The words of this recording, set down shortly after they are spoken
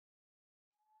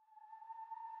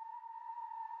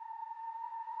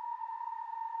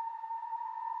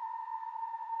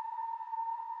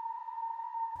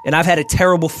And I've had a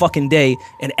terrible fucking day,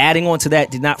 and adding on to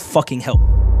that did not fucking help.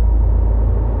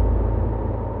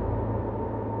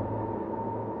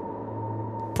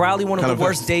 Probably one of the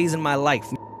worst days in my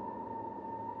life.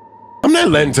 I'm not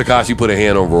letting Tekashi put a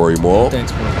hand on Rory more.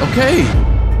 Thanks, bro. Okay.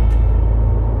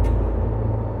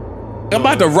 I'm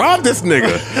about to rob this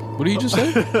nigga. What did you just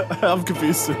say? I'm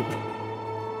confused too.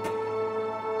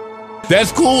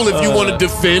 That's cool if you want to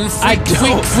defend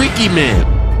freaky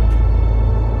man.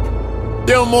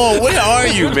 Yo, Mo, where are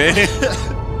you, man?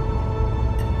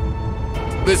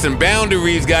 Listen,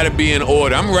 boundaries got to be in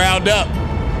order. I'm riled up.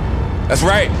 That's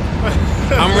right.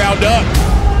 I'm riled up.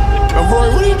 Rory,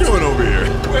 what are you doing over here?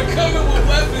 We're coming with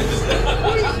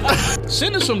weapons.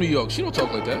 Sin is from New York. She don't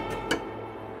talk like that.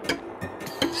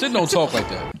 Sin don't talk like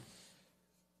that.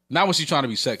 Not when she's trying to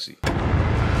be sexy.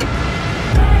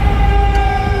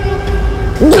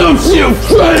 Don't you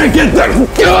try to get the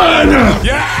gun!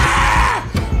 Yeah!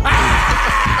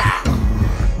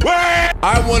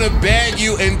 I want to bag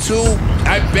you, and two,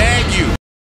 I bag you.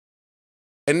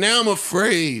 And now I'm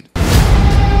afraid.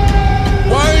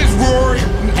 Why is Rory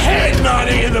head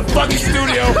nodding in the fucking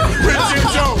studio with Jim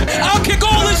Jones? I'll kick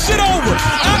all this shit over!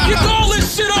 I'll kick all this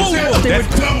shit over! That's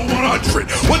double 100.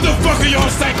 What the fuck are y'all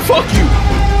saying? Fuck you,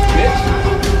 bitch.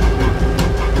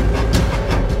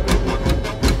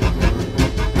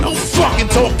 Don't fucking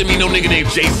talk to me, no nigga named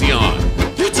Jaceion.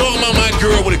 You talking about my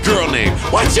girl with a girl name.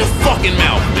 Watch your fucking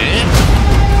mouth, man.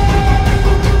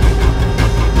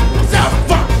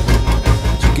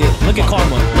 Look at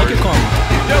Karma. Look at Karma.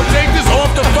 Yo, take this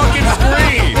off the fucking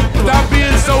screen. Stop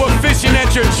being so efficient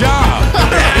at your job.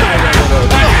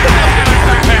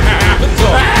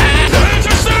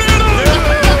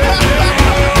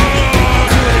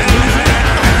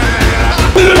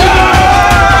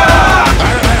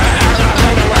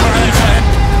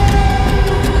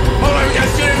 Hold on, we got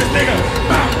shit in this nigga.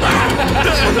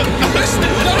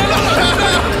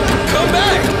 Come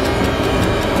back!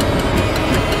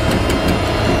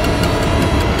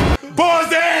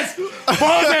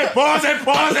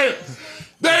 Pause it!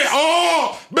 They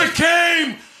all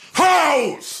became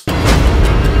hoes!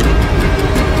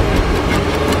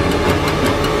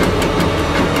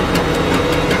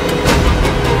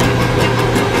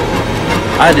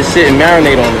 I had to sit and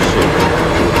marinate on this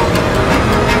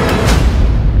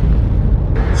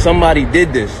shit. Somebody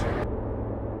did this.